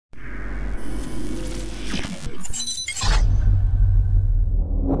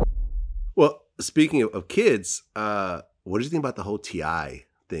speaking of kids, what did you think about the whole T.I.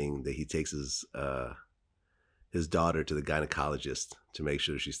 thing that he takes his daughter to the gynecologist to make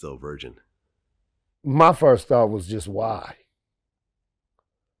sure she's still a virgin? My first thought was just why.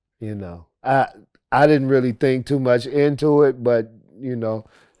 You know, I didn't really think too much into it, but you know,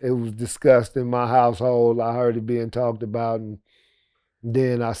 it was discussed in my household. I heard it being talked about, and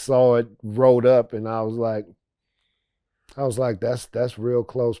then I saw it wrote up, and I was like, that's real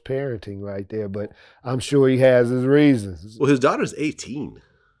close parenting right there. But I'm sure he has his reasons. Well, his daughter's 18.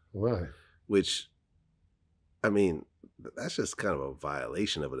 Right. Which, I mean, that's just kind of a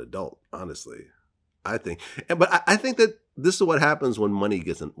violation of an adult, honestly. I think. But I think that this is what happens when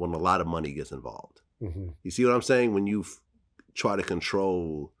when a lot of money gets involved. Mm-hmm. You see what I'm saying? When you try to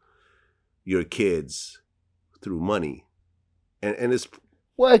control your kids through money, and it's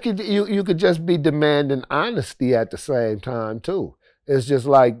well, you could just be demanding honesty at the same time too. It's just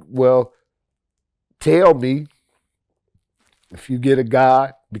like, well, tell me if you get a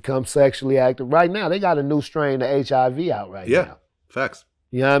guy, become sexually active. Right now, they got a new strain of HIV out right now. Yeah, facts.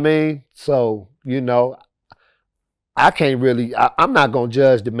 You know what I mean? So, you know, I can't really, I'm not going to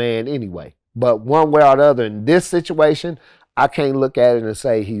judge the man anyway. But one way or the other, in this situation, I can't look at it and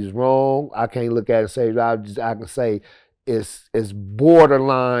say he's wrong. I can't look at it and say, I can say it's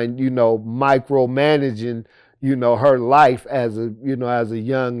borderline, you know, micromanaging, you know, her life as a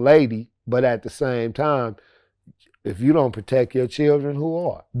young lady. But at the same time, if you don't protect your children, who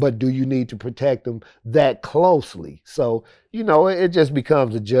are? But do you need to protect them that closely? So, you know, it just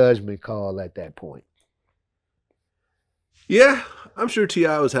becomes a judgment call at that point. Yeah, I'm sure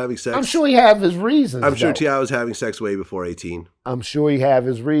T.I. was having sex. I'm sure he have his reasons. I'm sure T.I. was having sex way before 18. I'm sure he have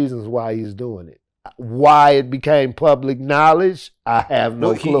his reasons why he's doing it. Why it became public knowledge, I have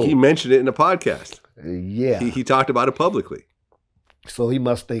no clue. He mentioned it in a podcast. Yeah. He talked about it publicly. So he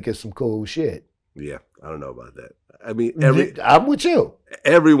must think it's some cool shit. Yeah, I don't know about that. I mean, I'm with you.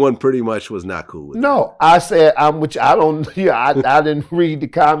 Everyone pretty much was not cool with that. I said I'm with you. I don't. Yeah, I didn't read the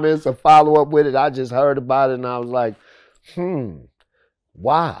comments or follow up with it. I just heard about it and I was like,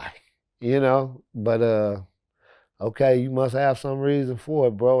 why? You know. But okay, you must have some reason for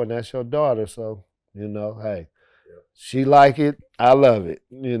it, bro, and that's your daughter. So you know, hey, she like it. I love it.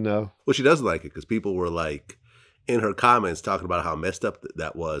 You know. Well, she does like it because people were like in her comments talking about how messed up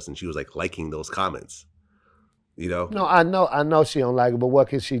that was, and she was like liking those comments. You know? No, I know she don't like it, but what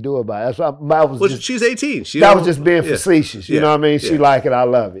can she do about it? She's 18. That was just being facetious. You know what I mean? She like it, I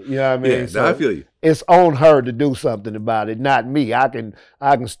love it. You know what I mean? Yeah, so I feel you. It's on her to do something about it, not me. I can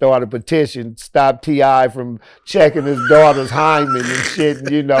start a petition, stop T.I. from checking his daughter's hymen and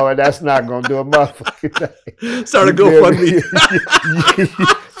shit, you know, and that's not gonna do a motherfucking thing. Start a GoFundMe.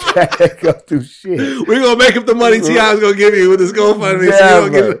 Go through shit. We're gonna make up the money T.I.'s gonna give you with this GoFundMe.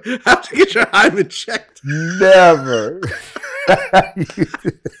 Never. So you have to get your hymen checked. Never.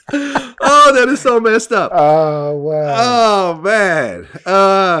 Oh, that is so messed up. Oh wow. Oh man.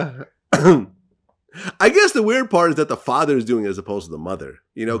 I guess the weird part is that the father is doing it as opposed to the mother.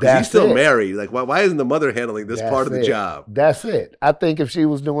 You know, because he's still married. Like, why isn't the mother handling this part of the job? That's it. I think if she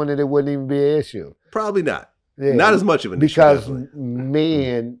was doing it, it wouldn't even be an issue. Probably not. Yeah. Not as much of an issue. Because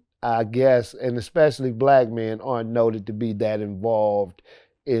men, I guess, and especially black men, aren't noted to be that involved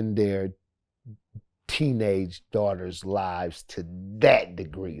in their teenage daughters' lives to that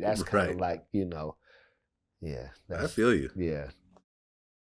degree. That's kind of like, you know, yeah. I feel you. Yeah,